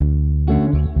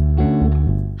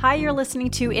Hi, you're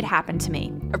listening to It Happened to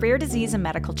Me, a rare disease and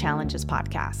medical challenges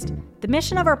podcast. The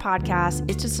mission of our podcast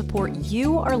is to support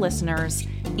you, our listeners,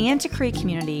 and to create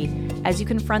community as you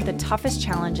confront the toughest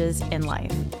challenges in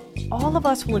life. All of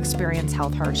us will experience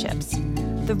health hardships.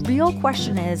 The real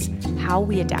question is how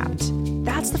we adapt.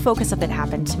 That's the focus of It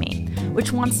Happened to Me,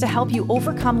 which wants to help you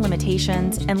overcome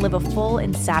limitations and live a full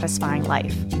and satisfying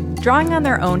life. Drawing on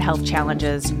their own health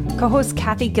challenges, co-hosts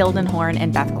Kathy Gildenhorn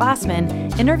and Beth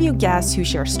Glassman interview guests who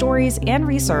share stories and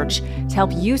research to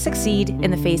help you succeed in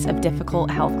the face of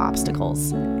difficult health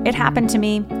obstacles. It happened to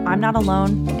me. I'm not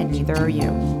alone, and neither are you.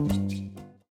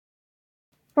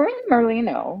 Corinne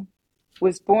Merlino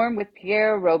was born with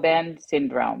Pierre-Robin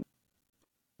syndrome.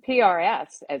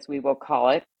 PRS, as we will call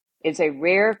it, is a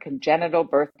rare congenital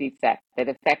birth defect that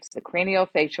affects the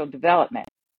craniofacial development.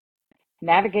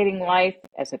 Navigating life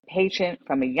as a patient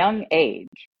from a young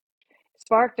age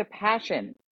sparked a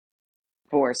passion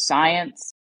for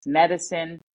science,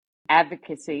 medicine,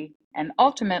 advocacy, and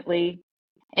ultimately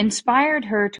inspired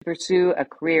her to pursue a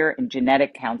career in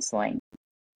genetic counseling.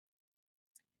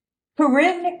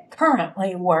 Corinne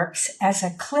currently works as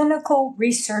a clinical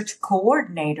research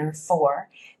coordinator for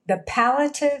the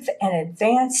Palliative and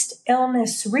Advanced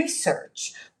Illness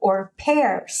Research, or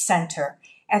Pierre Center,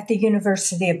 at the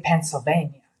University of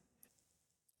Pennsylvania.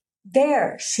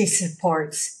 There, she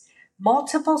supports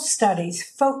multiple studies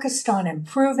focused on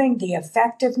improving the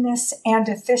effectiveness and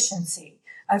efficiency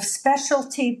of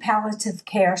specialty palliative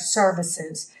care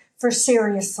services for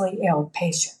seriously ill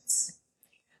patients.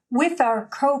 With our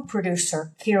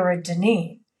co-producer, Kira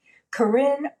Deneen,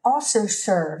 Corinne also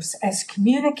serves as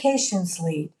communications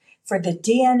lead for the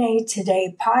DNA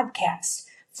Today podcast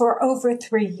for over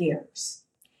 3 years.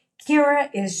 Kira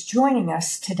is joining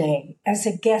us today as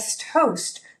a guest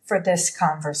host for this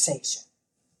conversation.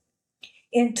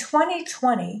 In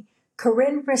 2020,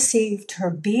 Corinne received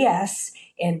her BS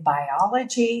in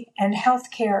Biology and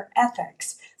Healthcare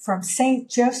Ethics from St.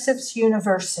 Joseph's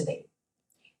University.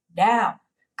 Now,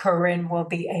 Corinne will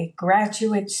be a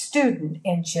graduate student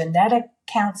in genetic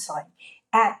counseling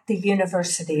at the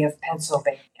University of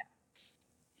Pennsylvania.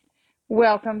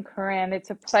 Welcome, Corinne. It's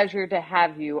a pleasure to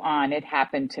have you on It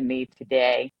Happened to Me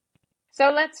today.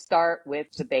 So let's start with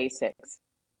the basics.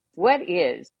 What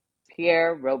is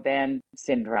Pierre-Robin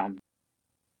syndrome?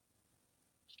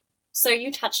 So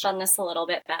you touched on this a little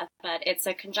bit, Beth, but it's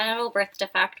a congenital birth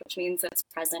defect, which means it's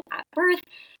present at birth,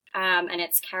 and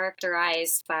it's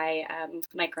characterized by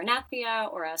micronathia,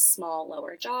 or a small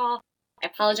lower jaw. I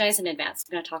apologize in advance.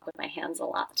 I'm going to talk with my hands a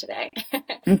lot today.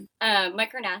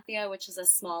 Micronathia, which is a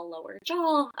small lower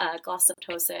jaw,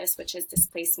 glossoptosis, which is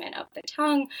displacement of the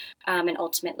tongue, and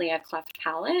ultimately a cleft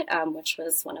palate, which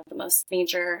was one of the most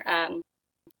major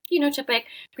phenotypic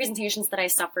presentations that I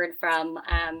suffered from.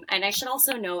 And I should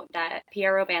also note that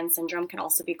Pierre-Robin syndrome can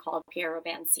also be called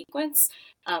Pierre-Robin sequence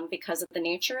because of the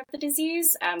nature of the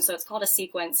disease. So it's called a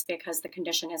sequence because the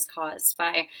condition is caused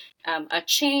by a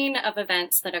chain of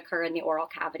events that occur in the oral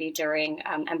cavity during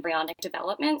embryonic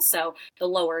development. So the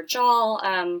lower jaw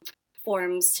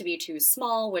forms to be too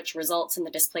small, which results in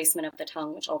the displacement of the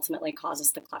tongue, which ultimately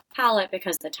causes the cleft palate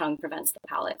because the tongue prevents the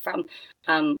palate from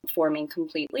forming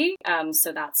completely.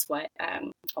 So that's what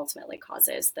ultimately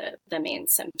causes the main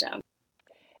symptom.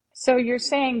 So you're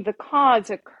saying the cause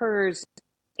occurs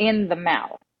in the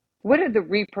mouth. What are the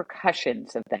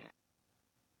repercussions of that?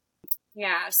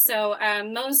 Yeah, so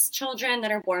most children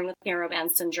that are born with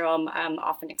Pierre-Robin syndrome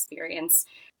often experience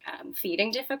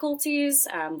feeding difficulties.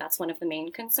 That's one of the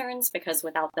main concerns because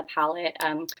without the palate,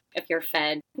 if you're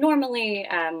fed normally,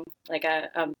 like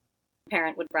a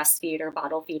parent would breastfeed or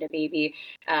bottle feed a baby,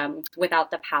 without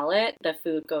the palate, the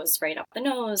food goes right up the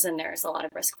nose and there's a lot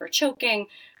of risk for choking.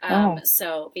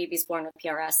 So babies born with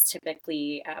PRS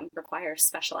typically require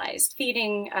specialized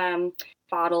feeding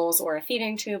bottles or a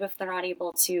feeding tube if they're not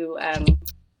able to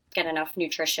get enough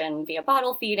nutrition via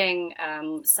bottle feeding.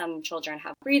 Some children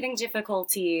have breathing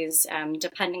difficulties,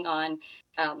 depending on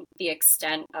the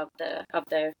extent of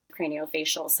the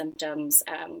craniofacial symptoms.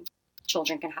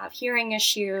 Children can have hearing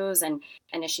issues and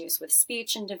issues with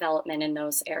speech and development in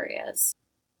those areas.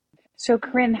 So,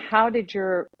 Corinne, how did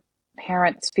your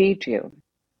parents feed you?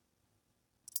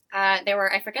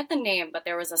 I forget the name, but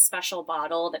there was a special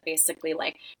bottle that basically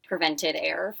prevented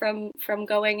air from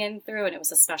going in through, and it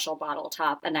was a special bottle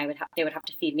top, and they would have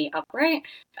to feed me upright.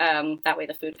 That way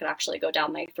the food could actually go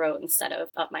down my throat instead of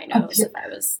up my nose if I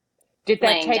was Did that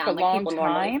laying take down, a long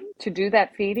time to do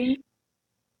that feeding?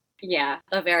 Yeah,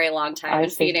 a very long time.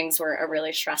 And feedings were a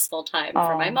really stressful time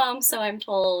for my mom, so I'm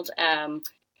told.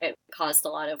 It caused a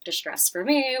lot of distress for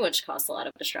me, which caused a lot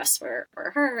of distress for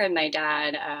her and my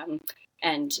dad.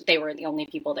 and they were the only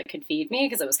people that could feed me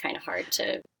because it was kind of hard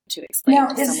to explain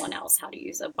to someone else how to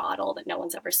use a bottle that no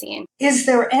one's ever seen. Is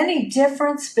there any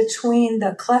difference between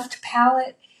the cleft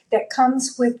palate that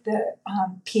comes with the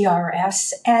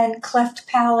PRS and cleft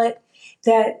palate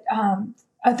that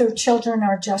other children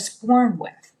are just born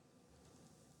with?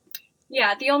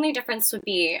 Yeah, the only difference would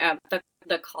be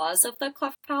the cause of the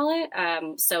cleft palate.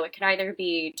 So it can either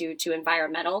be due to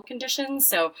environmental conditions.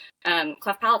 So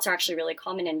cleft palates are actually really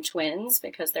common in twins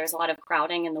because there's a lot of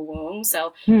crowding in the womb.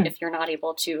 So if you're not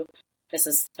able to, this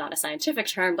is not a scientific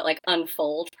term, but like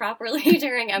unfold properly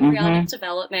during embryonic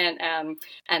development,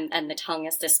 and the tongue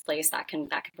is displaced, that can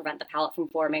prevent the palate from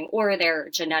forming, or there are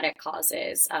genetic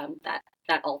causes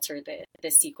that alter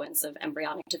the sequence of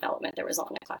embryonic development that result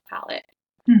in a cleft palate.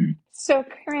 So,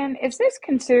 Corinne, is this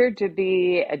considered to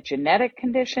be a genetic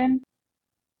condition?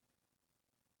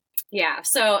 Yeah,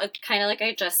 so kind of like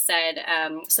I just said,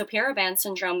 so Pierre-Robin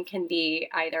syndrome can be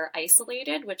either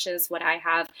isolated, which is what I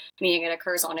have, meaning it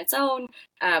occurs on its own,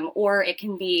 or it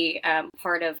can be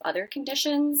part of other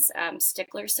conditions.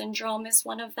 Stickler syndrome is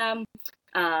one of them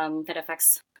that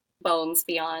affects bones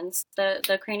beyond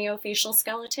the craniofacial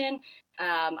skeleton.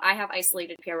 I have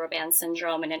isolated Pierre-Robin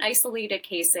syndrome, and in isolated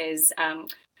cases,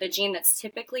 the gene that's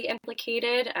typically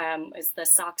implicated is the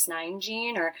SOX9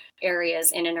 gene, or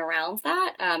areas in and around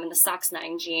that. And the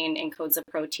SOX9 gene encodes a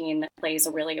protein that plays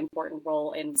a really important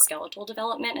role in skeletal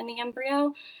development in the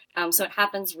embryo. So it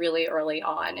happens really early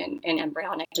on in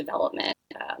embryonic development,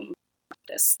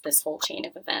 this whole chain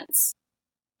of events.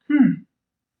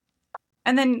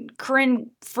 And then,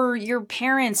 Corinne, for your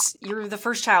parents, you're the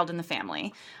first child in the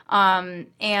family.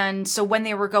 And so when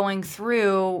they were going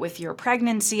through with your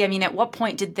pregnancy, I mean, at what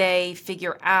point did they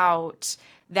figure out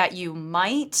that you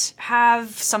might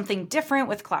have something different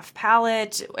with cleft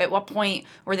palate? At what point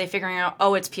were they figuring out,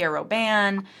 oh, it's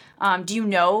Pierre-Robin? Do you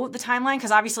know the timeline?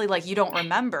 Because obviously, like, you don't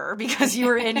remember because you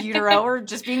were in utero or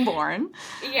just being born.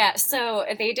 Yeah, so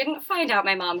they didn't find out.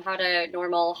 My mom had a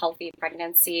normal, healthy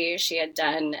pregnancy. She had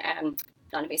done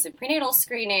non-invasive prenatal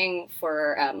screening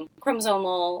for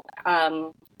chromosomal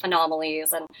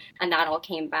anomalies, and that all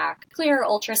came back clear.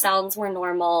 Ultrasounds were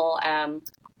normal.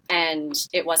 And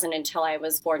it wasn't until I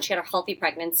was born. She had a healthy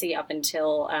pregnancy up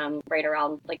until right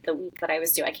around like the week that I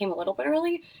was due. I came a little bit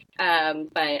early,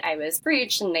 but I was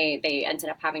breached, and they ended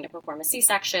up having to perform a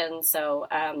C-section. So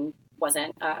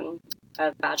wasn't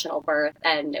a vaginal birth,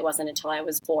 and it wasn't until I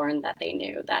was born that they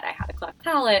knew that I had a cleft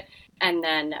palate. And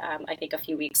then I think a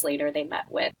few weeks later, they met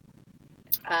with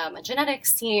a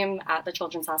genetics team at the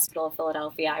Children's Hospital of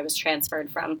Philadelphia. I was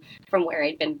transferred from where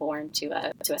I'd been born to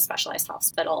a specialized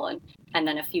hospital, and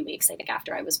then a few weeks, I think,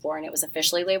 after I was born, it was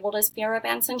officially labeled as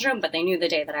Pierre-Robin syndrome. But they knew the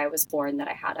day that I was born that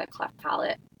I had a cleft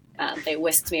palate. They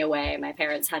whisked me away. My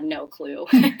parents had no clue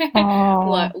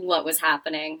what was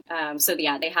happening. So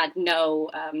yeah, they had no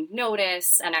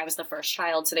notice, and I was the first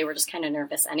child, so they were just kind of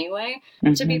nervous anyway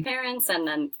to be parents, and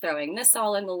then throwing this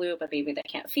all in the loop, a baby that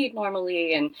can't feed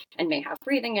normally and may have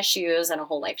breathing issues and a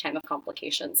whole lifetime of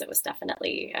complications. It was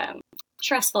definitely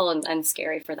stressful and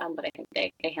scary for them, but I think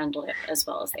they handled it as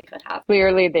well as they could have.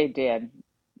 Clearly they did.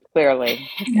 Clearly.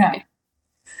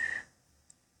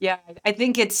 Yeah, I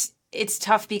think it's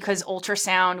tough because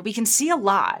ultrasound, we can see a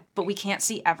lot, but we can't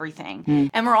see everything.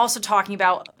 And we're also talking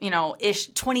about,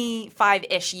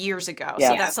 25-ish years ago. Yes.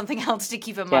 So that's something else to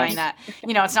keep in mind, that,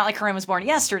 it's not like Corinne was born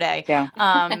yesterday. Yeah.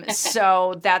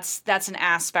 So that's an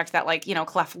aspect that, like,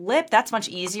 cleft lip, that's much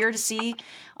easier to see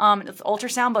with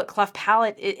ultrasound, but cleft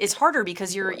palate is harder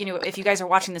because you're, if you guys are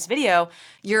watching this video,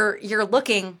 you're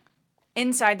looking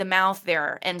inside the mouth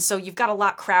there, and so you've got a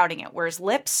lot crowding it, whereas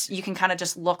lips, you can kind of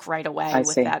just look right away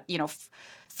with that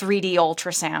 3D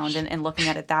ultrasound and looking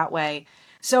at it that way.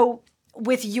 So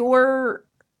with your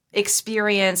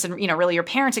experience and really your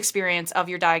parents' experience of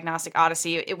your diagnostic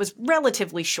odyssey, it was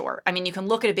relatively short. I mean, you can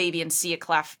look at a baby and see a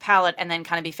cleft palate and then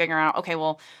kind of be figuring out, okay,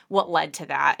 well, what led to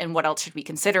that and what else should we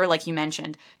consider? Like you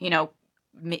mentioned,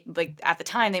 like at the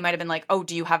time they might have been like, oh,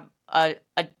 do you have a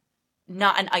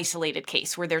not an isolated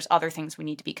case where there's other things we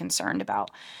need to be concerned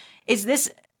about? Is this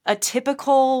a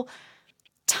typical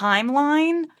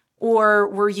timeline, or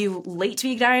were you late to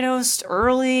be diagnosed,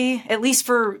 early, at least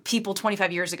for people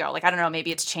 25 years ago? Like, I don't know,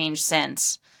 maybe it's changed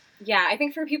since. Yeah, I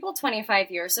think for people 25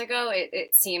 years ago,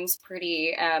 it seems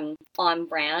pretty on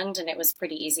brand, and it was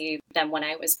pretty easy then when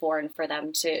I was born for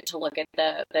them to look at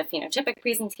the phenotypic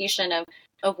presentation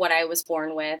of what I was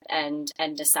born with and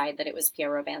decide that it was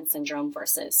Pierre-Robin syndrome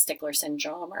versus Stickler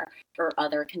syndrome or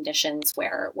other conditions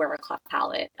where a cleft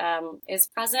palate is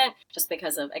present, just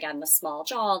because of, again, the small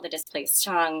jaw, the displaced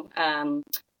tongue,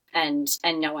 and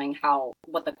knowing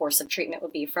what the course of treatment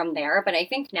would be from there. But I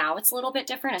think now it's a little bit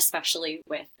different, especially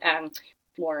with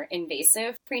more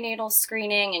invasive prenatal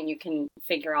screening, and you can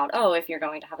figure out, if you're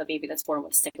going to have a baby that's born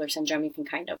with Stickler syndrome, you can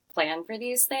kind of plan for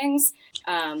these things.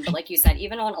 But like you said,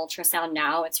 even on ultrasound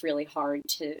now, it's really hard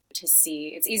to see.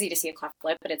 It's easy to see a cleft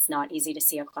lip, but it's not easy to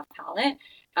see a cleft palate.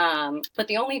 But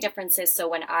the only difference is, so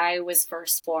when I was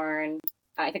first born,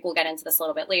 I think we'll get into this a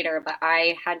little bit later, but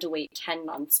I had to wait 10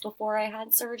 months before I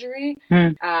had surgery.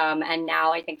 And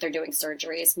now I think they're doing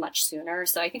surgeries much sooner.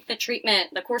 So I think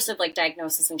the course of like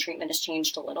diagnosis and treatment has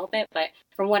changed a little bit, but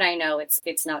from what I know,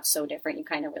 it's not so different. You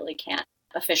kind of really can't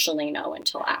officially know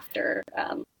until after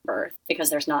birth,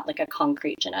 because there's not like a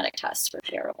concrete genetic test for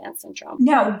Pierre-Robin syndrome.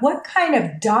 Now, what kind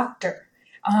of doctor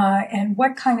and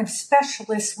what kind of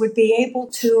specialist would be able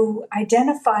to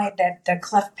identify that the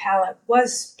cleft palate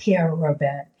was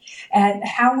Pierre-Robin? And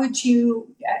how would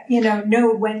you,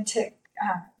 know when to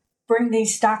bring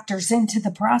these doctors into the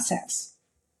process?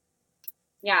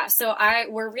 Yeah, so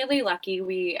we're really lucky.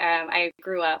 I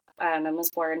grew up and was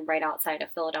born right outside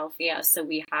of Philadelphia, so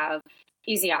we have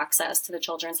easy access to the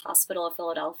Children's Hospital of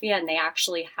Philadelphia, and they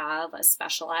actually have a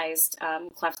specialized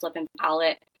cleft lip and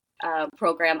palate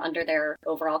program under their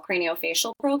overall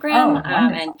craniofacial program.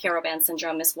 And Pierre-Robin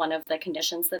syndrome is one of the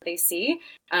conditions that they see.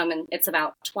 And it's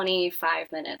about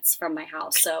 25 minutes from my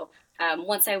house. So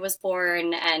once I was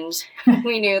born and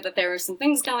we knew that there were some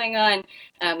things going on,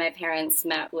 my parents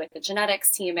met with the genetics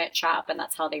team at CHOP, and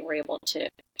that's how they were able to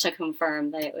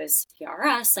confirm that it was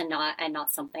PRS and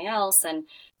not something else. And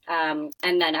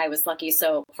then I was lucky.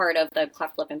 So part of the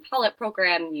cleft lip and palate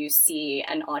program, you see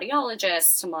an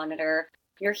audiologist to monitor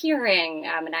your hearing,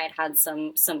 and I had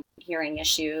some hearing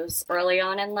issues early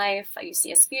on in life. You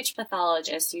see a speech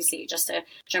pathologist, you see just a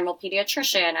general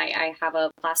pediatrician. I have a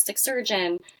plastic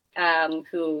surgeon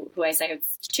who I say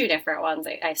it's two different ones.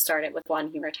 I started with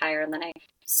one, he retired, and then I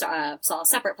saw a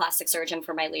separate plastic surgeon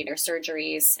for my later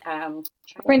surgeries.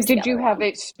 Corinne, did you have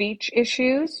speech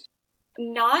issues?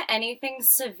 Not anything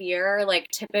severe, like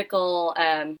typical,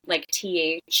 like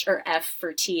TH or F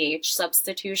for TH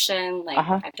substitution. Like I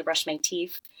have to brush my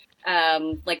teeth,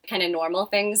 like kind of normal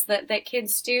things that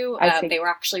kids do. They were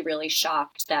actually really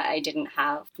shocked that I didn't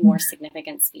have more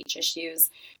significant speech issues.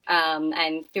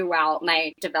 And throughout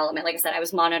my development, like I said, I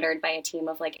was monitored by a team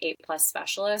of like 8+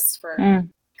 specialists for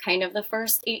kind of the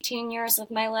first 18 years of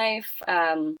my life.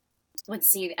 Would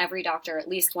see every doctor at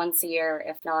least once a year,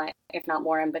 if not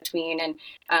more in between. And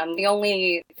the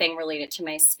only thing related to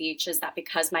my speech is that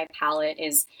because my palate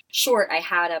is short, I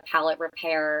had a palate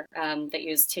repair that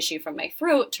used tissue from my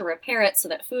throat to repair it so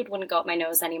that food wouldn't go up my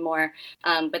nose anymore.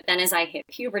 But then as I hit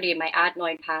puberty, my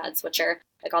adenoid pads, which are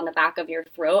like on the back of your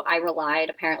throat, I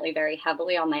relied apparently very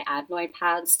heavily on my adenoid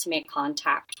pads to make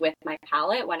contact with my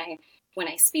palate when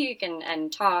I speak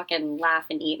and talk and laugh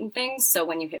and eat and things. So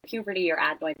when you hit puberty, your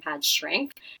adenoid pads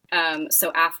shrink.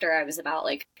 So after I was about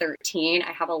like 13,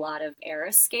 I have a lot of air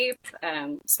escape,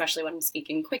 especially when I'm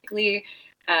speaking quickly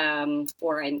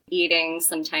or I'm eating.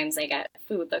 Sometimes I get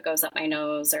food that goes up my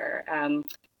nose or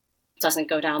doesn't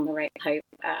go down the right pipe.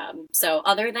 So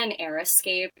other than air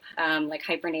escape, like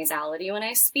hypernasality when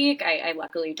I speak, I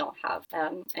luckily don't have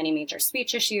any major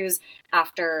speech issues.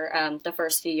 After the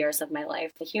first few years of my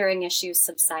life, the hearing issues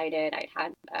subsided. I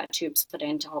had tubes put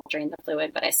in to help drain the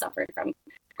fluid, but I suffered from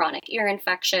chronic ear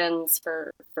infections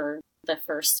for the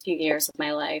first few years of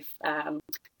my life. But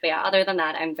yeah, other than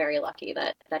that, I'm very lucky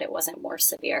that it wasn't more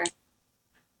severe.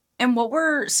 And what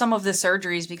were some of the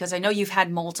surgeries? Because I know you've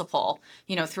had multiple,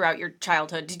 throughout your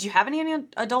childhood. Did you have any in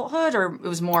adulthood, or it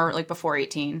was more like before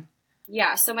 18?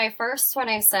 Yeah, so my first one,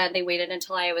 I said they waited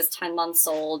until I was 10 months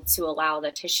old to allow the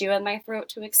tissue in my throat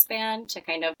to expand to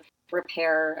kind of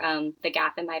repair the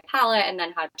gap in my palate, and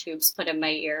then had tubes put in my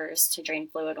ears to drain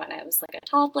fluid when I was like a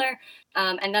toddler.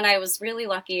 And then I was really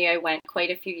lucky. I went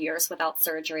quite a few years without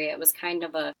surgery. It was kind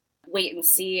of a wait and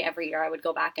see. Every year I would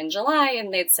go back in July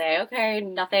and they'd say, okay,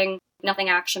 nothing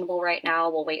actionable right now.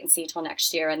 We'll wait and see till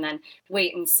next year. And then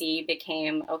wait and see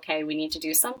became, okay, we need to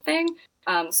do something.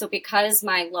 So because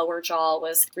my lower jaw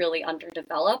was really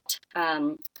underdeveloped,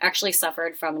 actually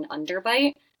suffered from an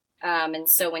underbite. And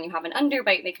so when you have an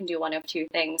underbite, they can do one of two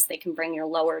things. They can bring your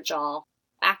lower jaw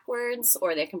backwards,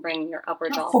 or they can bring your upper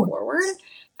jaw forward.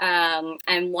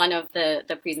 And one of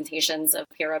the presentations of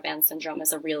Pierre-Robin syndrome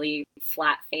is a really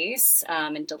flat face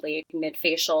and delayed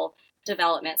mid-facial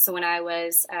development. So when I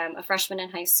was a freshman in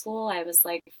high school, I was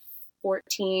like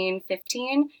 14,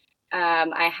 15.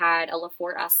 I had a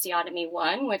Lafort osteotomy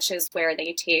 1, which is where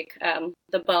they take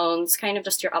the bones, kind of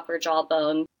just your upper jaw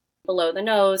bone below the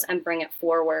nose, and bring it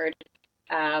forward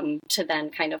to then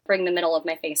kind of bring the middle of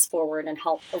my face forward and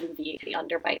help alleviate the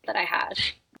underbite that I had.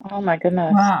 Oh my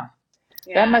goodness. Wow.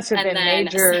 That must have And been then,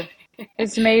 major.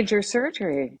 It's major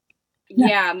surgery.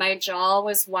 yeah, my jaw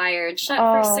was wired shut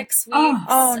for 6 weeks.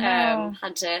 Oh, no.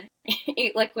 Had to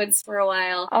eat liquids for a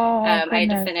while. Oh, I had to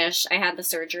goodness. finish. I had the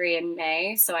surgery in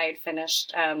May, so I had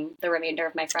finished the remainder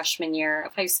of my freshman year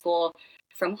of high school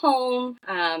from home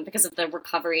because of the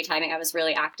recovery timing. I was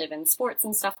really active in sports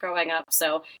and stuff growing up,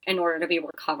 so in order to be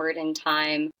recovered in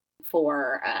time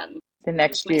for The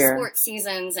next my year. sports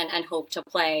seasons and hope to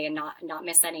play and not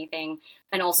miss anything,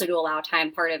 and also to allow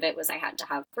time. Part of it was I had to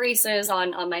have braces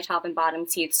on my top and bottom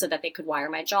teeth so that they could wire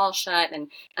my jaw shut, and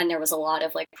there was a lot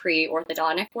of like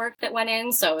pre-orthodontic work that went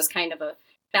in, so it was kind of a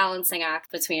balancing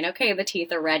act between, okay, the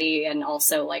teeth are ready, and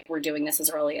also like we're doing this as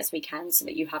early as we can so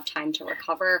that you have time to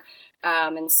recover.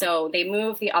 And so they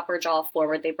move the upper jaw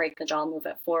forward, they break the jaw, move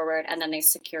it forward, and then they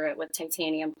secure it with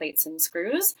titanium plates and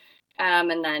screws.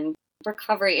 And then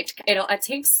recovery, it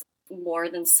takes more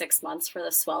than 6 months for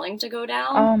the swelling to go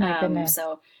down. Oh my goodness.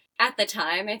 So at the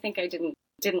time, I think I didn't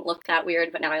look that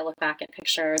weird, but now I look back at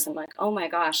pictures and like, oh my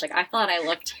gosh, like I thought I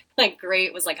looked like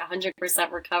great, was like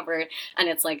 100% recovered, and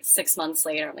it's like 6 months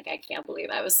later, I'm like, I can't believe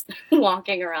I was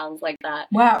walking around like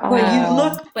that. Wow. Well, you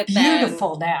look But then-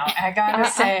 beautiful now, I gotta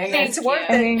say. Thank It's worth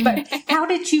you. it. But how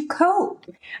did you cope?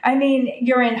 I mean,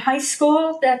 you're in high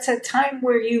school. That's a time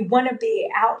where you want to be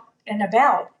out and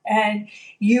about, and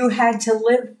you had to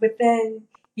live within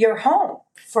your home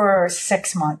for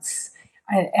 6 months.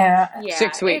 Yeah,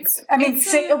 6 weeks. I mean,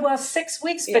 it's 6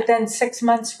 weeks, Yeah. but then 6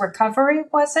 months recovery,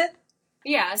 was it?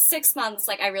 Yeah, 6 months,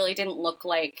 like I really didn't look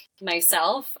like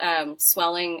myself.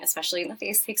 Swelling, especially in the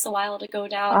face, takes a while to go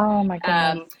down. Oh my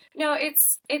goodness. No,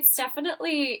 it's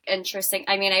definitely interesting.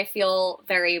 I mean, I feel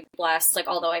very blessed. Like,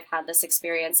 although I've had this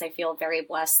experience, I feel very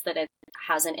blessed that it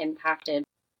hasn't impacted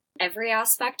every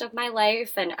aspect of my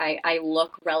life. And I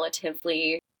look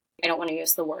relatively, I don't want to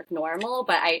use the word normal,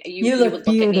 but you look would look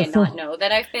at me and beautiful. not know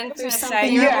that I've been through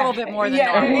something. You're a little bit more than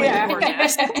normal. Yeah. You're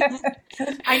gorgeous.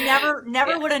 I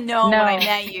never would have known No. when I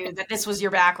met you that this was your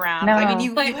background. No. I mean,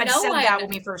 you But had no said one- that when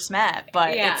we first met,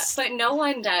 but Yeah, it's but no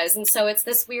one does. And so it's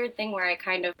this weird thing where I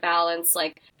kind of balance,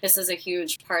 like, this is a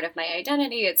huge part of my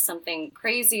identity. It's something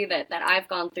crazy that I've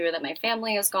gone through, that my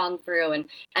family has gone through. And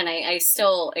I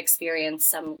still experience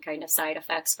some kind of side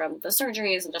effects from the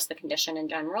surgeries and just the condition in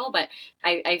general. But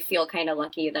I feel kind of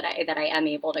lucky that I am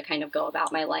able to kind of go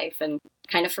about my life and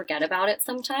kind of forget about it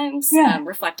sometimes. Yeah.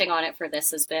 Reflecting on it for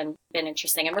this has been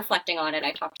interesting. And reflecting on it,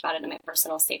 I talked about it in my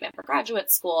personal statement for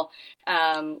graduate school.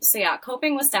 So yeah,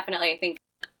 coping was definitely, I think,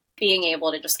 being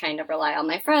able to just kind of rely on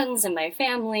my friends and my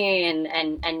family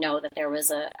and know that there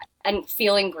was and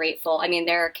feeling grateful. I mean,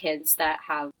 there are kids that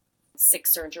have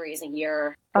 6 surgeries a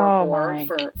year or more my.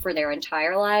 for their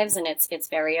entire lives, and it's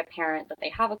very apparent that they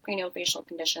have a craniofacial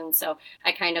condition. So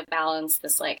I kind of balance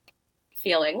this, like,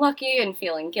 feeling lucky and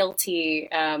feeling guilty,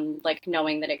 like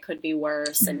knowing that it could be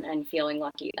worse, and feeling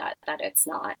lucky that it's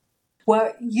not.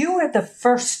 Well, you were the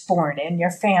firstborn in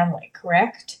your family,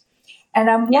 correct? And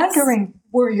I'm Yes. wondering,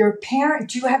 were your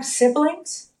parents, do you have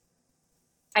siblings?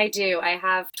 I do. I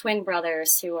have twin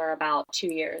brothers who are about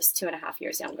 2.5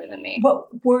 years younger than me. Well,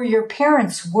 were your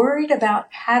parents worried about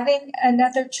having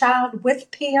another child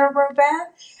with Pierre Robin?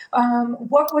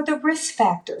 What were the risk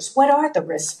factors? What are the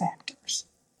risk factors?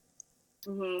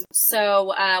 Mm-hmm.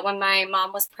 So when my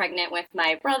mom was pregnant with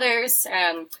my brothers,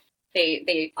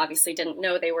 they obviously didn't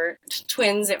know they were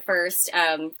twins at first.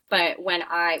 But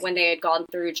when they had gone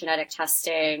through genetic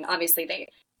testing, obviously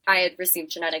I had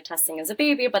received genetic testing as a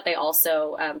baby, but they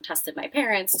also tested my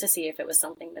parents to see if it was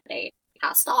something that they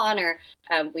passed on, or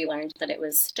we learned that it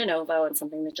was de novo and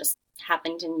something that just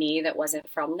happened in me that wasn't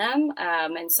from them.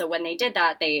 And so when they did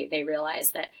that, they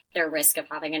realized that their risk of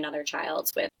having another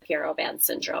child with Pierre Robin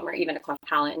syndrome, or even a cleft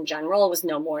palate in general, was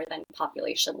no more than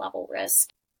population level risk.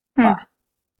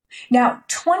 Now,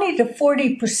 20 to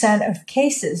 40% of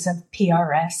cases of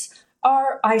PRS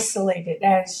are isolated,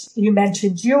 as you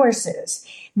mentioned yours is,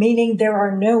 meaning there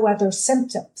are no other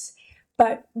symptoms.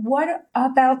 But what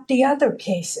about the other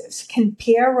cases? Can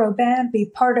Pierre Robin be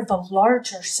part of a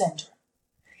larger syndrome?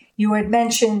 You had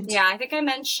mentioned... Yeah, I think I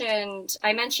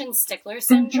mentioned Stickler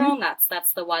syndrome. Mm-hmm.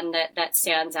 That's the one that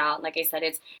stands out. Like I said,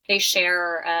 they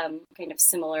share kind of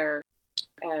similar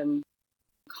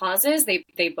causes.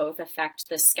 They both affect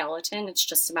the skeleton. It's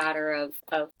just a matter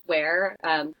of where.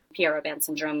 Pierre Robin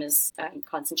syndrome is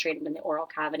concentrated in the oral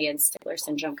cavity, and Stickler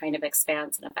syndrome kind of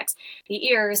expands and affects the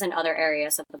ears and other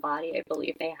areas of the body. I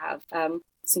believe they have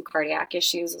some cardiac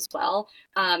issues as well.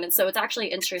 And so it's actually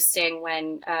interesting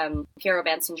when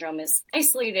Pierre-Robin syndrome is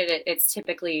isolated, it's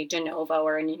typically de novo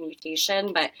or a new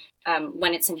mutation, but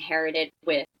when it's inherited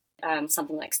with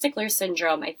something like Stickler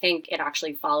syndrome, I think it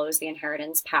actually follows the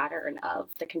inheritance pattern of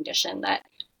the condition that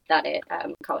it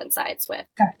coincides with.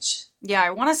 Gotcha. Yeah,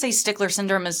 I want to say Stickler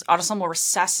syndrome is autosomal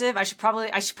recessive. I should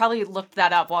probably look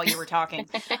that up while you were talking.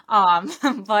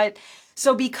 But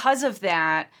so because of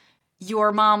that,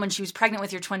 your mom, when she was pregnant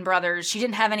with your twin brothers, she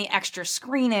didn't have any extra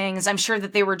screenings. I'm sure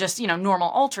that they were just, normal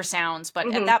ultrasounds.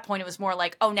 But at that point, it was more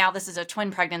like, oh, now this is a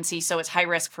twin pregnancy, so it's high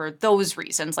risk for those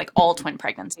reasons, like all twin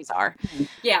pregnancies are.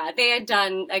 Yeah, they had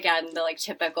done, again, the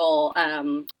typical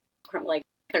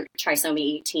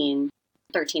trisomy 18,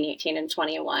 13, 18, and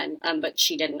 21, but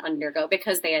she didn't undergo,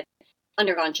 because they had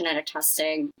undergone genetic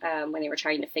testing when they were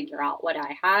trying to figure out what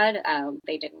I had.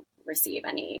 They didn't receive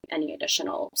any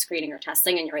additional screening or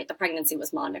testing. And you're right, the pregnancy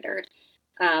was monitored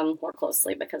more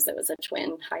closely because it was a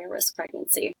twin higher risk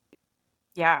pregnancy.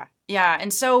 Yeah.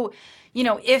 And so,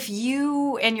 if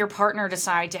you and your partner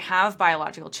decide to have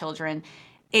biological children,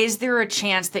 is there a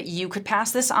chance that you could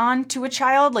pass this on to a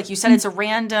child? Like you said, it's a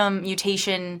random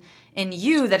mutation in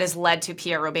you that has led to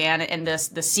Pierre-Robin and the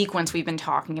sequence we've been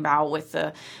talking about with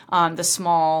the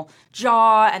small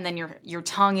jaw, and then your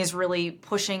tongue is really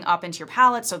pushing up into your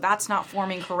palate, so that's not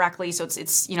forming correctly. So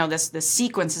it's this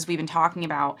sequences we've been talking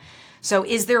about. So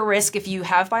is there a risk if you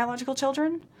have biological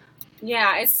children?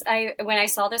 Yeah, when I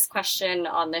saw this question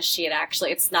on this sheet,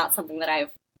 actually, it's not something that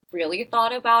I've really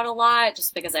thought about a lot,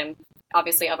 just because I'm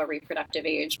obviously of a reproductive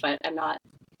age, but I'm not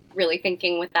really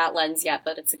thinking with that lens yet.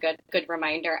 But it's a good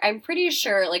reminder. I'm pretty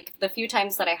sure, the few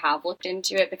times that I have looked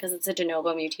into it, because it's a de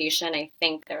novo mutation, I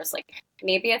think there's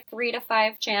maybe a 3 to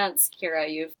 5 chance. Kira,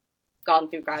 you've gone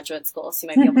through graduate school, so you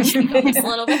might be able to speak on this a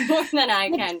little bit more than I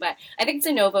can. But I think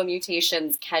de novo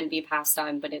mutations can be passed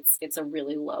on, but it's a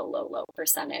really low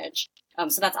percentage.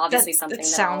 So that's obviously something that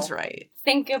sounds I'll right.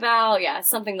 think about. Yeah,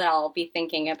 something that I'll be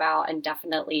thinking about, and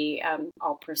definitely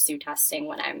I'll pursue testing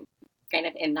when I'm kind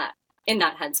of in that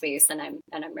headspace and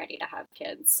I'm ready to have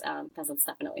kids, because it's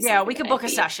definitely we could book a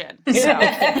session. So.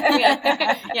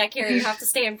 yeah, Kira, you have to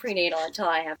stay in prenatal until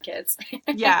I have kids.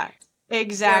 Yeah.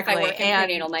 Exactly. Or if I work in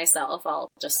prenatal myself, I'll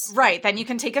just... Right. Then you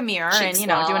can take a mirror and, do a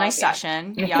nice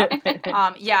session. Yeah.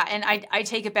 And I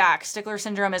take it back. Stickler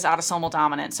syndrome is autosomal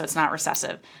dominant, so it's not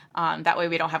recessive. That way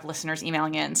we don't have listeners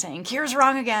emailing in saying, Kira's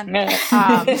wrong again.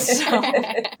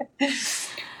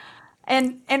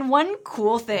 And one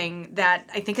cool thing that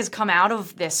I think has come out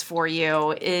of this for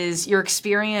you is your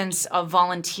experience of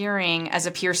volunteering as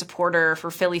a peer supporter for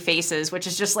Philly Faces, which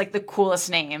is just the coolest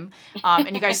name.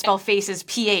 And you guys spell Faces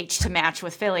PH to match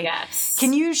with Philly. Yes.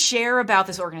 Can you share about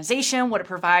this organization, what it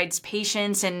provides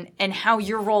patients, and how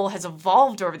your role has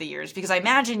evolved over the years? Because I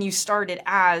imagine you started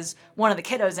as one of the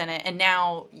kiddos in it, and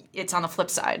now it's on the flip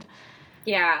side.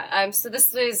 Yeah, so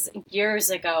this was years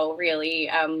ago, really,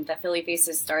 that Philly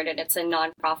Faces started. It's a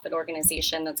nonprofit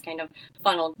organization that's kind of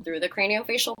funneled through the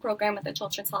craniofacial program at the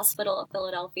Children's Hospital of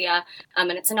Philadelphia.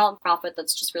 And it's a nonprofit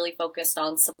that's just really focused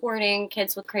on supporting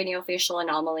kids with craniofacial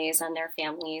anomalies and their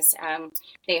families.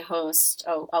 They host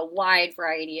a wide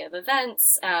variety of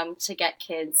events to get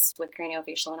kids with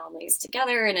craniofacial anomalies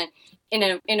together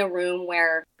in a room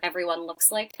where everyone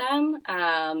looks like them.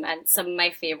 And some of my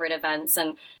favorite events,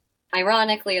 and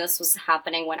ironically, this was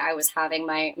happening when I was having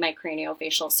my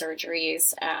craniofacial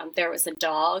surgeries. There was a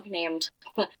dog named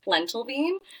Lentil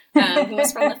Bean, who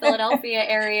was from the Philadelphia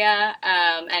area,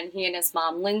 and he and his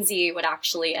mom, Lindsay, would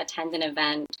actually attend an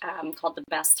event called the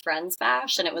Best Friends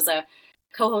Bash, and it was a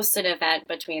co-hosted event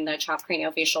between the CHOP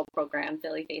Craniofacial Program,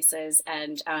 Philly Faces,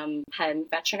 and Penn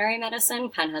Veterinary Medicine.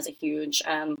 Penn has a huge,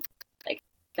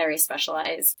 very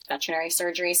specialized veterinary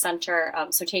surgery center,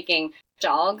 so taking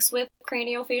dogs with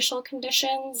craniofacial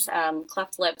conditions,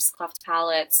 cleft lips, cleft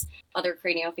palates, other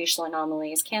craniofacial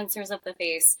anomalies, cancers of the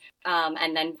face,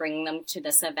 and then bring them to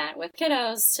this event with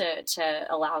kiddos to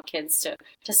allow kids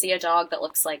to see a dog that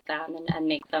looks like them and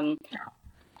make them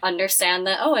understand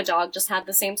that, a dog just had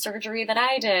the same surgery that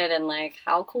I did, and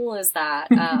how cool is that?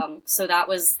 So that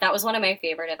was one of my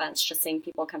favorite events, just seeing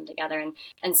people come together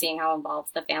and seeing how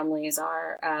involved the families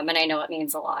are. And I know it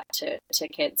means a lot to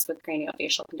kids with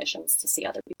craniofacial conditions to see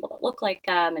other people that look like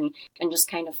them and just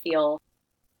kind of feel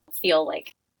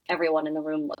like everyone in the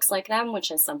room looks like them,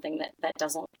 which is something that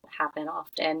doesn't happen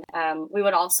often. We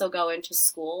would also go into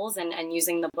schools and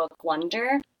using the book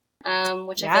Wonder,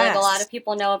 which I feel like a lot of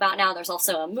people know about now. There's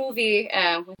also a movie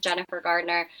with Jennifer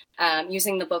Gardner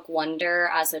using the book Wonder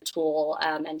as a tool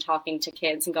and talking to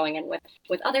kids and going in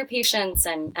with other patients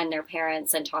and their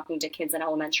parents and talking to kids in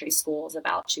elementary schools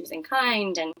about choosing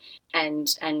kind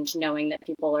and knowing that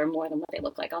people are more than what they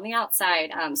look like on the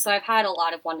outside. So I've had a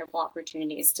lot of wonderful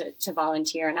opportunities to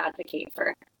volunteer and advocate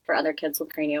for other kids with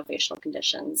craniofacial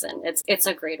conditions, and it's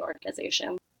a great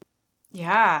organization.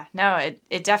 Yeah, no,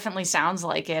 it definitely sounds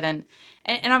like it. And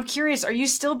I'm curious, are you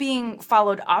still being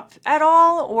followed up at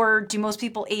all, or do most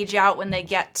people age out when they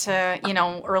get to,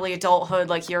 early adulthood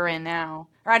like you're in now?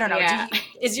 Or I don't know, Yeah.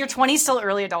 is your 20s still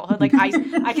early adulthood? Like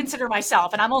I consider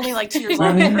myself, and I'm only like 2 years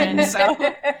older than Corinne, so.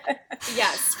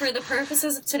 Yes, for the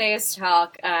purposes of today's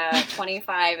talk,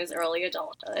 25 is early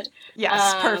adulthood.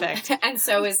 Yes, perfect. And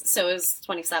so is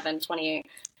 27, 28.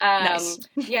 Nice.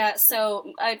 Yeah,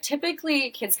 so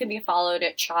typically kids can be followed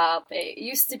at CHOP. It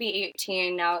used to be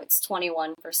 18, now it's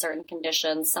 21 for certain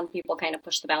conditions. Some people kind of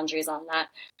push the boundaries on that.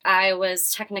 I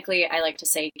was technically, I like to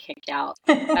say, kicked out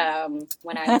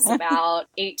when I was about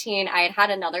 18. I had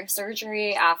another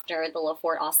surgery after the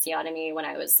Lefort osteotomy when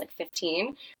I was like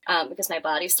 15 because my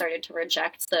body started to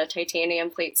reject the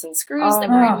titanium plates and screws that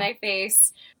were in my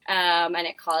face. And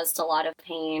it caused a lot of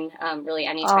pain, really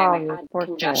anytime I had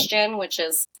congestion, which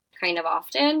is kind of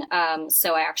often.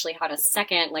 So I actually had a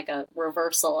second, like a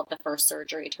reversal of the first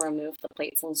surgery to remove the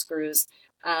plates and screws.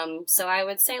 So I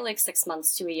would say like 6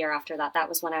 months to a year after that. That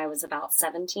was when I was about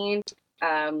 17.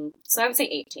 So I would say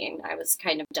 18. I was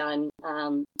kind of done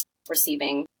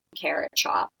receiving care at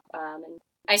CHOP. And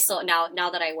I still, now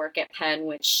that I work at Penn,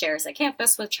 which shares a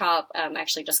campus with CHOP, I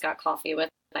actually just got coffee with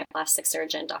my plastic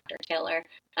surgeon, Dr. Taylor,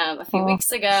 a few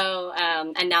weeks ago.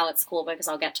 And now it's cool because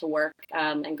I'll get to work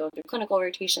and go through clinical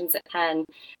rotations at Penn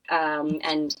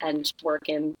and work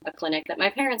in a clinic that my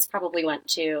parents probably went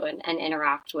to and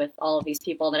interact with all of these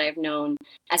people that I've known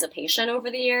as a patient over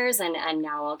the years. And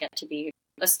now I'll get to be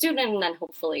a student and then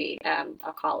hopefully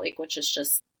a colleague, which is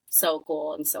just so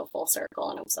cool and so full circle,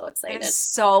 and I'm so excited. It's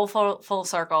so full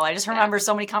circle. I just remember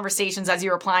so many conversations as you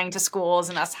were applying to schools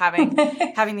and us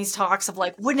having these talks of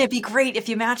like, wouldn't it be great if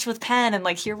you matched with Penn? And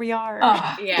like, here we are.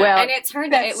 Yeah, well, and it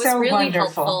turned out it was so really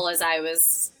wonderful. helpful as I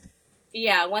was.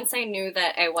 Yeah, once I knew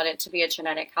that I wanted to be a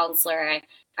genetic counselor,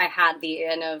 I had the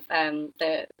in of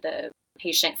the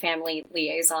patient family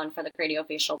liaison for the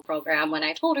cradiofacial program. When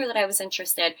I told her that I was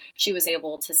interested, she was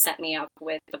able to set me up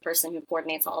with the person who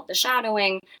coordinates all of the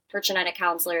shadowing for genetic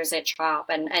counselors at CHOP.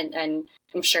 And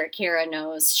I'm sure Kira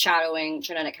knows shadowing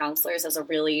genetic counselors is a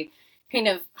really kind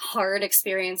of hard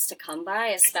experience to come by,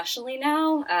 especially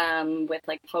now with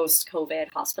like post-COVID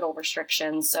hospital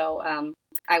restrictions. So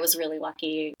I was really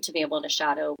lucky to be able to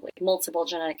shadow like multiple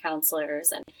genetic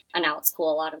counselors, and now it's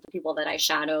cool. A lot of the people that I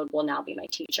shadowed will now be my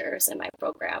teachers in my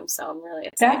program. So I'm really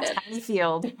excited. That's tiny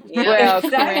field. Yeah.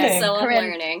 Well, I'm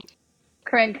learning.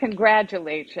 Corinne,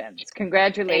 congratulations.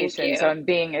 Congratulations on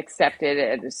being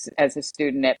accepted as a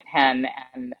student at Penn.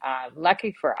 And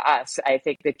lucky for us, I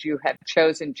think that you have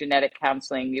chosen genetic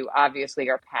counseling. You obviously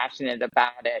are passionate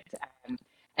about it.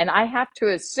 And I have to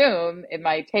assume, am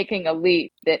I taking a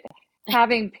leap, that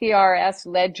having PRS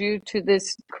led you to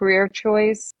this career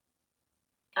choice?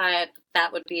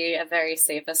 That would be a very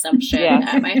safe assumption.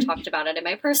 Yeah. I talked about it in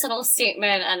my personal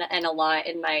statement and a lot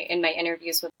in my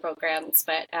interviews with programs,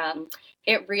 but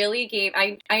it really gave.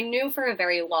 I knew for a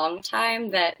very long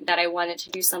time that I wanted to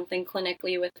do something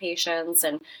clinically with patients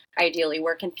and ideally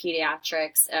work in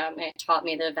pediatrics. It taught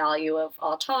me the value of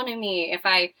autonomy. If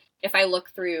I look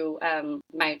through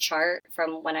my chart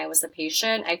from when I was a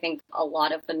patient, I think a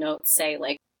lot of the notes say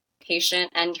like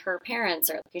patient and her parents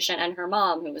or patient and her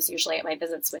mom, who was usually at my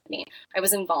visits with me. I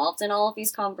was involved in all of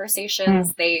these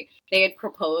conversations. They had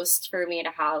proposed for me to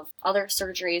have other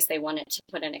surgeries. They wanted to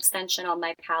put an extension on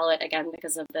my palate, again,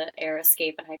 because of the air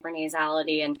escape and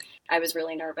hypernasality. And I was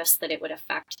really nervous that it would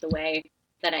affect the way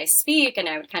that I speak, and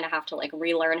I would kind of have to like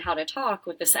relearn how to talk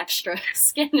with this extra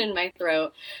skin in my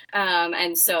throat.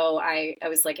 And so I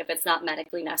was like, if it's not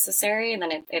medically necessary,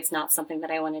 then it's not something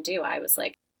that I want to do. I was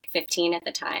like 15 at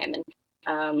the time,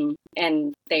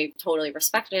 and they totally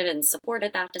respected and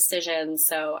supported that decision.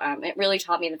 So it really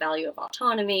taught me the value of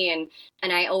autonomy,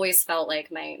 and I always felt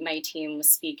like my team was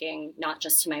speaking not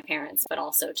just to my parents but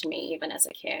also to me even as a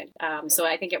kid. So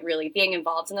I think it really, being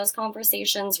involved in those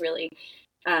conversations really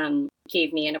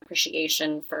gave me an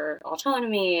appreciation for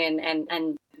autonomy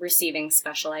and receiving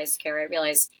specialized care. I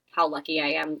realized how lucky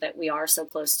I am that we are so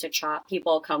close to CHOP.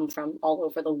 People come from all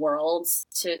over the world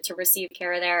to receive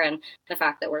care there, and the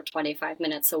fact that we're 25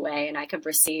 minutes away and I could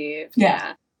receive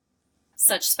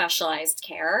such specialized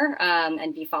care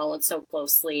and be followed so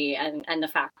closely, and the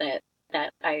fact that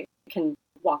I can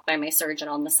walk by my surgeon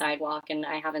on the sidewalk and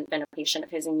I haven't been a patient of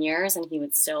his in years and he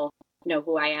would still know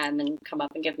who I am and come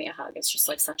up and give me a hug. It's just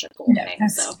like such a cool thing.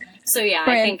 So yeah,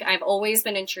 I think I've always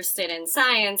been interested in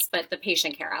science, but the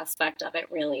patient care aspect of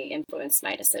it really influenced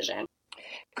my decision.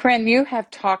 Corinne, you have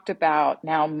talked about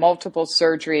now multiple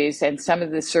surgeries, and some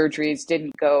of the surgeries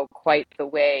didn't go quite the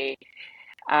way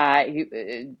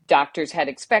doctors had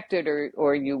expected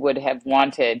or you would have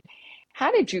wanted.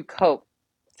 How did you cope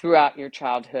throughout your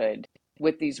childhood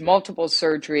with these multiple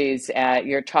surgeries?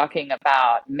 You're talking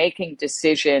about making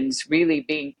decisions, really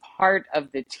being part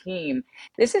of the team.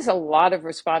 This is a lot of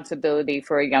responsibility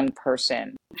for a young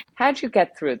person. How'd you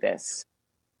get through this?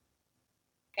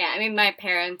 Yeah, I mean, my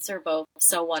parents are both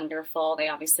so wonderful. They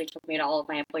obviously took me to all of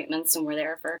my appointments and were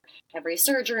there for every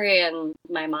surgery. And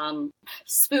my mom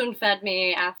spoon fed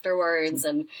me afterwards.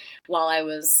 And while I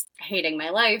was hating my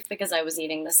life because I was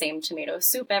eating the same tomato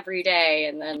soup every day,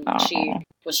 and then she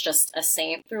was just a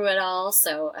saint through it all.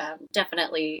 So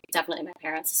definitely my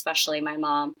parents, especially my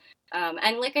mom.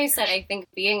 And like I said, I think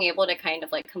being able to kind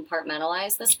of like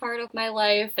compartmentalize this part of my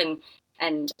life and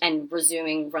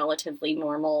resuming relatively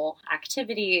normal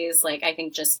activities. Like, I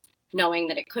think just knowing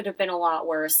that it could have been a lot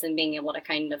worse and being able to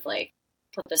kind of like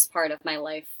put this part of my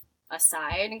life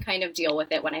aside and kind of deal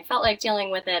with it when I felt like dealing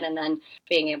with it, and then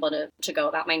being able to go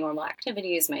about my normal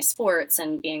activities, my sports,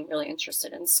 and being really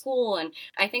interested in school. And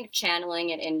I think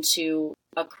channeling it into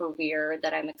a career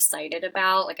that I'm excited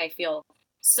about. Like, I feel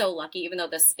so lucky, even though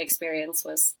this experience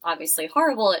was obviously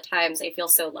horrible at times, I feel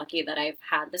so lucky that I've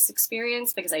had this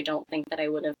experience, because I don't think that I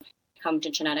would have come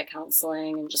to genetic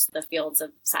counseling and just the fields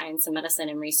of science and medicine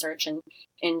and research and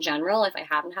in general if I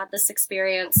hadn't had this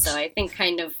experience. So I think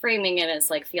kind of framing it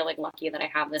as like feeling lucky that I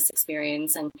have this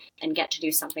experience and get to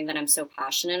do something that I'm so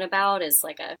passionate about is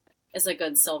like a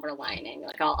good silver lining.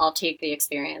 Like I'll take the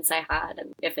experience I had,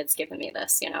 and if it's given me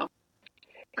this, you know.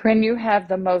 Corinne, you have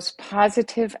the most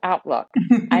positive outlook.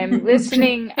 I am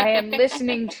listening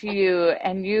to you,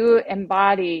 and you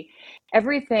embody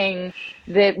everything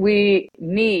that we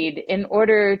need in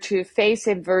order to face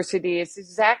adversity. It's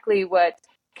exactly what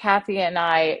Kathy and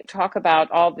I talk about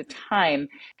all the time,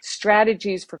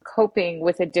 strategies for coping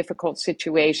with a difficult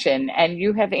situation. And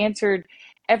you have answered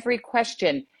every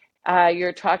question.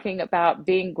 You're talking about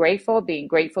being grateful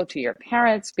to your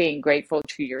parents, being grateful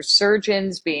to your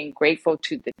surgeons, being grateful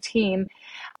to the team,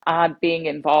 being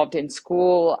involved in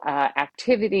school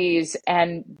activities,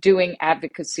 and doing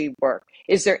advocacy work.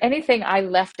 Is there anything I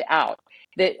left out,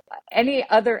 that any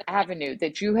other avenue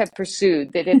that you have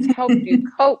pursued that has helped you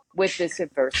cope with this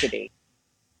adversity?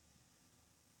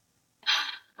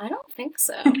 I don't think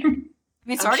so. I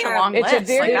mean, it's already a long list. It's a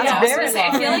very, that's very awesome.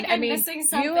 long. I feel like I'm missing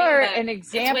something. You are an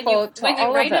example to when you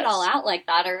all write of us. it all out like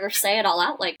that, or say it all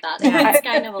out like that. It's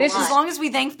kind of a lot. As long as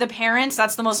we thank the parents,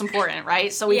 that's the most important,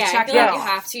 right? So we've checked I feel that like off.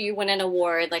 You have to. You win an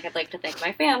award. Like, I'd like to thank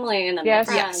my family and then Yes.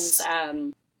 my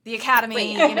friends. The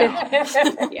academy, you know.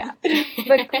 Yeah.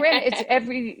 But Corinne,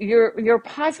 it's your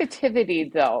positivity,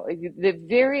 though, the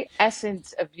very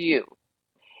essence of you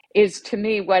is, to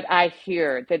me, what I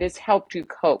hear that has helped you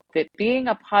cope, that being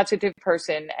a positive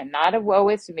person and not a woe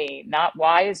is me, not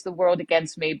why is the world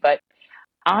against me, but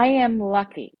I am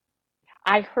lucky.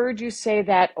 I heard you say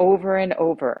that over and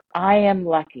over. I am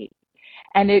lucky.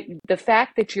 And the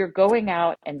fact that you're going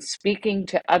out and speaking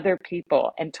to other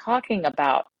people and talking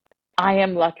about, I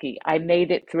am lucky, I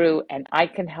made it through, and I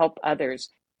can help others.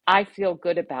 I feel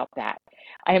good about that.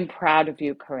 I am proud of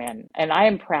you, Corinne, and I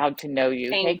am proud to know you.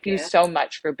 Thank you so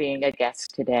much for being a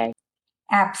guest today.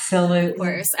 Absolutely. Of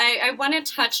course. I want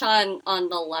to touch on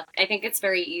the luck. I think it's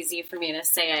very easy for me to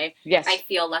say I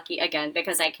feel lucky, again,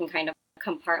 because I can kind of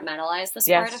compartmentalize this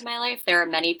part of my life. There are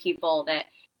many people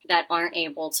that aren't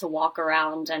able to walk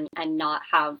around and not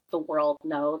have the world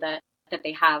know that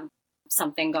they have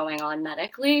something going on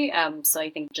medically. So I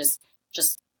think just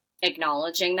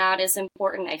acknowledging that is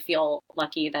important. I feel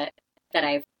lucky that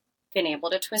I've been able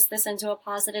to twist this into a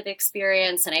positive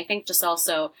experience. And I think just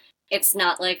also, it's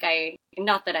not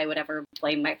that I would ever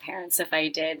blame my parents if I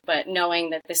did, but knowing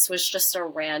that this was just a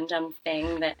random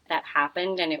thing that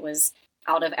happened and it was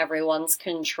out of everyone's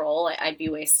control, I'd be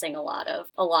wasting a lot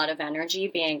of energy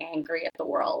being angry at the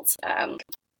world,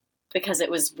 because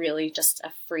it was really just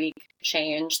a freak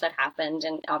change that happened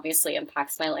and obviously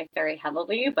impacts my life very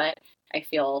heavily, but I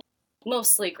feel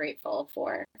mostly grateful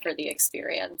for the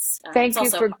experience. Thank you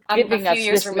for giving us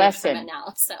this lesson.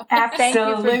 Now, so.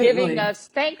 Absolutely.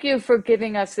 Thank you for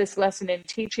giving us this lesson and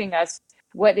teaching us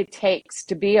what it takes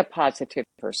to be a positive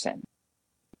person.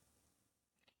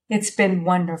 It's been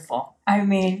wonderful. I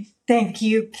mean, thank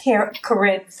you,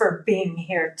 Corinne, for being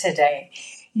here today.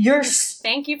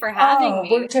 Thank you for having me.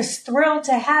 We're just thrilled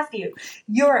to have you.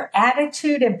 Your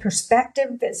attitude and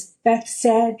perspective, as Beth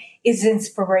said, is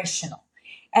inspirational.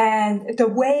 And the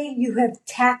way you have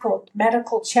tackled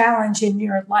medical challenge in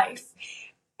your life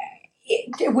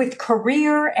with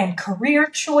career and career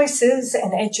choices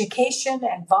and education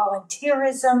and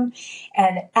volunteerism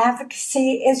and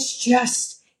advocacy is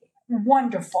just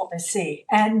wonderful to see,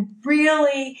 and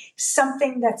really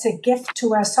something that's a gift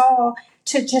to us all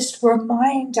to just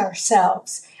remind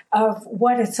ourselves of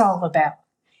what it's all about.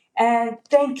 And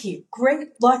thank you.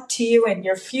 Great luck to you in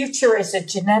your future as a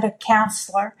genetic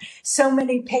counselor. So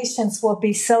many patients will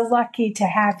be so lucky to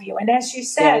have you. And as you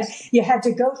said, you had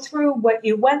to go through what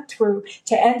you went through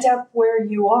to end up where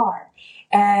you are.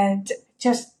 And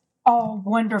just all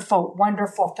wonderful,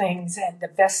 wonderful things, and the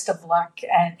best of luck.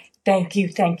 And thank you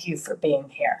for being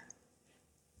here.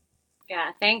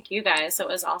 Yeah, thank you guys. It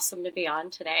was awesome to be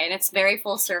on today. And it's very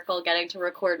full circle getting to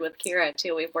record with Kira,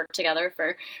 too. We've worked together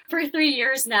for 3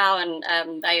 years now. And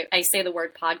I say the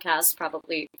word podcast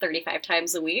probably 35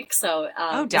 times a week. So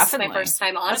this is my first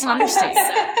time on. That's an understatement.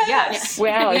 Yes.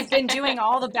 Well, you've been doing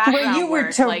all the background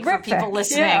work, like for people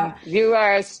listening. Yeah. You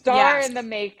are a star in the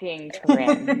making,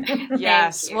 Corinne.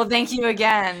 Yes. Well, thank you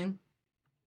again.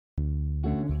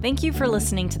 Thank you for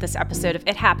listening to this episode of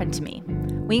It Happened to Me.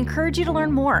 We encourage you to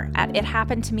learn more at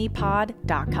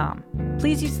ithappenedtomepod.com.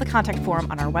 Please use the contact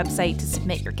form on our website to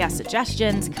submit your guest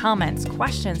suggestions, comments,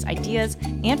 questions, ideas,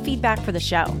 and feedback for the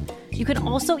show. You can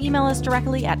also email us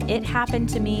directly at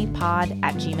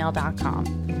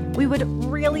ithappenedtomepod@gmail.com. We would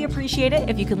really appreciate it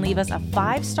if you can leave us a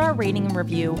 5-star rating and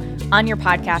review on your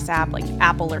podcast app like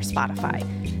Apple or Spotify.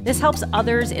 This helps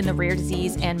others in the rare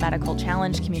disease and medical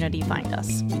challenge community find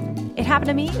us. It Happened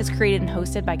to Me is created and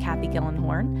hosted by Kathy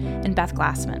Gillenhorn and Beth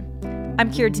Glassman.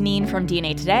 I'm Kira Deneen from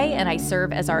DNA Today, and I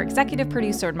serve as our executive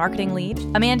producer and marketing lead.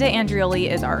 Amanda Andrioli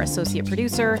is our associate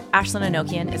producer. Ashlyn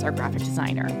Anokian is our graphic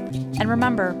designer. And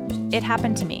remember, it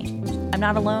happened to me. I'm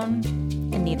not alone,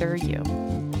 and neither are you.